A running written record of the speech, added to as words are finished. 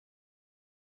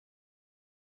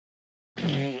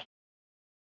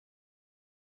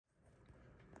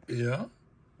Here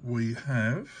we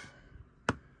have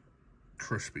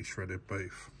crispy shredded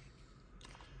beef,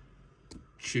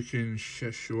 chicken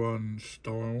Szechuan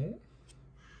style.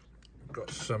 We've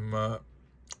got some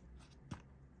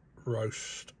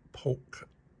roast pork,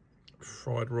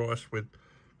 fried rice with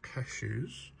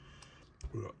cashews.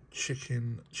 We've got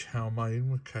chicken chow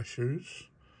mein with cashews,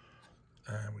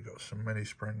 and we've got some mini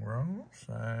spring rolls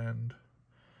and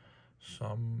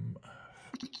some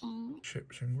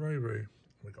chips and gravy.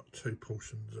 We've got 2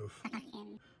 portions of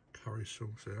curry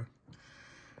sauce here.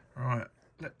 Right,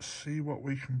 let's see what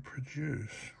we can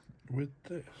produce with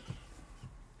this.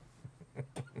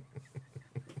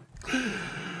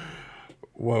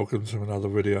 Welcome to another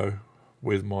video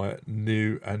with my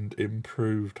new and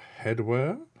improved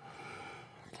headwear.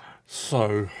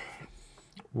 So,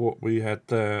 what we had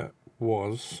there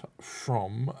was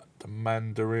from the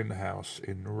Mandarin House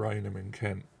in Rainham in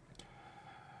Kent.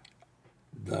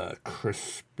 The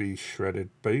crispy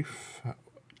shredded beef,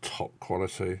 top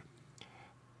quality.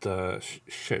 The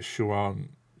Szechuan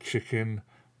chicken,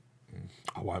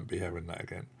 I won't be having that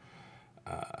again.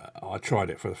 I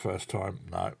tried it for the first time,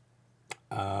 no.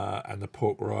 And the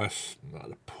pork rice, no,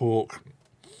 the pork,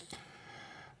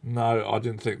 no, I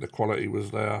didn't think the quality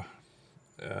was there.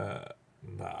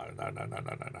 No.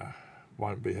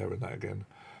 Won't be having that again.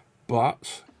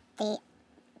 But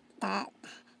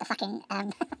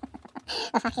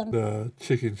the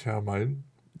chicken chow mein,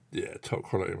 yeah, top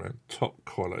quality, man, top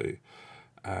quality.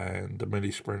 And the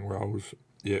mini spring rolls,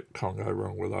 yep, can't go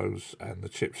wrong with those. And the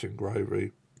chips and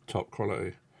gravy, top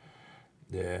quality.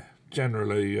 Yeah,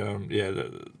 generally, yeah,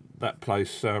 that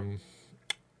place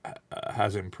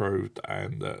has improved,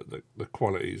 and the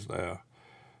quality's there.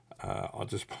 I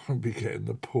just won't be getting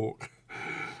the pork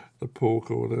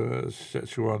or the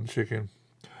Szechuan chicken.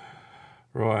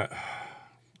 Right,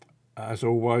 as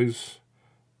always,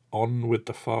 on with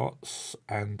the farts,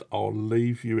 and I'll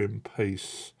leave you in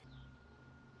peace.